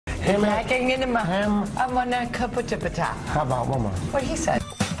Hey, man. How about one more? What he said.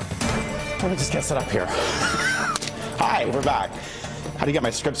 Let me just get set up here. Hi, we're back. How do you get my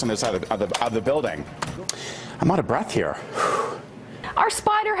scripts on this side of the building? I'm out of breath here. Our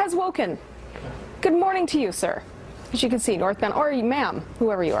spider has woken. Good morning to you, sir. As you can see, northbound, or ma'am,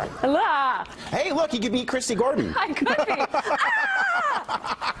 whoever you are. Hello. Hey, look, you could meet Christy Gordon. I could be.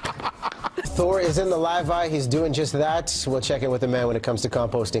 Thor is in the live eye. He's doing just that. We'll check in with the man when it comes to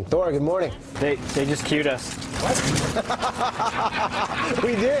composting. Thor, good morning. They just cued us.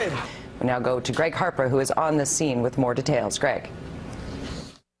 We did. We now go to Greg Harper, who is on the scene with more details. Greg.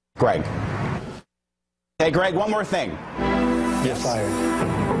 Greg. Hey, Greg, one more thing. You're fired.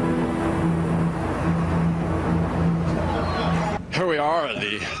 Here we are at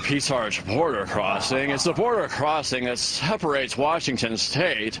the Peace Arch border crossing. It's the border crossing that separates Washington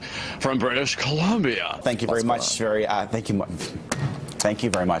State from British Columbia. Thank you very much. Thank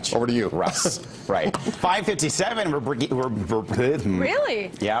you very much. Over to you, Russ. Right. 5:57.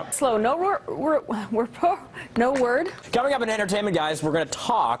 Really? Yep. Slow. No word. Coming up in entertainment, guys, we're going to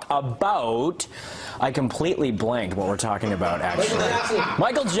talk about... I completely blanked what we're talking about, actually.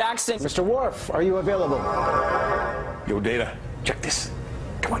 Michael Jackson. Mr. Worf, are you available? Yo, Data, check this.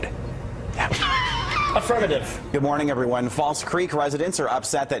 Come on. Yeah. Affirmative. Good morning, everyone. False Creek residents are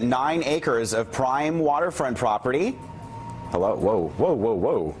upset that 9 acres of prime waterfront property... Hello?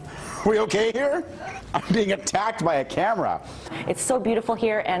 Whoa. We okay here? I'm being attacked by a camera. It's so beautiful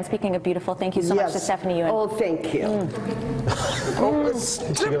here, and speaking of beautiful, thank you so much to Stephanie Ewan. Oh, thank you.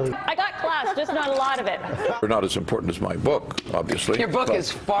 I got class, just not a lot of it. They're not as important as my book, obviously. Your book but- is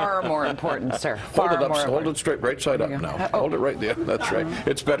far more important, sir. Hold Far it up, more hold important. it straight, right side up now. Hold it right there. That's right.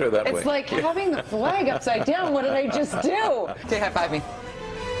 It's better that way. It's like having the flag upside down. What did I just do? Say high five me.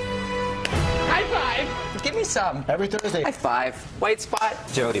 High five. Give me some. Every Thursday. High five. White spot.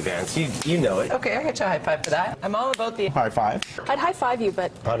 Jody Vance, you know it. Okay, I got you a high five for that. I'm all about the High five. I'd high five you,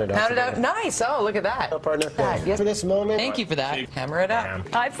 but Pound it pound it out. Nice. Oh, look at that. Partner. Yes. For this moment. Thank you for that. Hammer it up.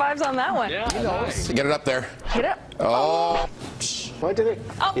 high fives on that one. Get it up there. Get up. Oh. Point to it.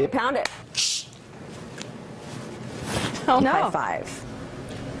 Oh, Yep. pound it. Oh, no. High five.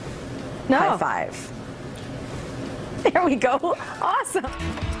 No. High five. There we go. Awesome.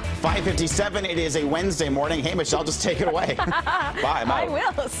 5:57. It is a Wednesday morning. Hey, Michelle, just take it away. Bye. I'm I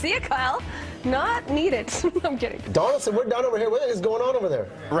out. will. See you, Kyle. Not needed. I'm kidding. Donaldson, we're down over here. What is going on over there?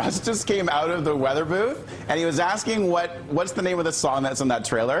 Russ just came out of the weather booth, and he was asking what's the name of the song that's in that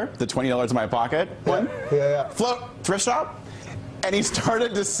trailer, the $20 in my pocket one? Yeah. Float, thrift shop? And he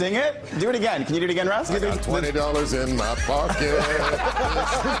started to sing it. Do it again. Can you do it again, Russ? I got $20 in my pocket.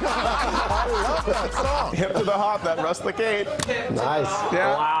 I love that song. Hip to the hop, that Russ the Kate. Nice.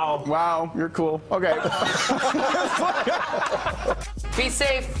 Yeah. Wow. Wow, you're cool. Okay. Be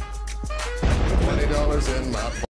safe. $20 in my pocket.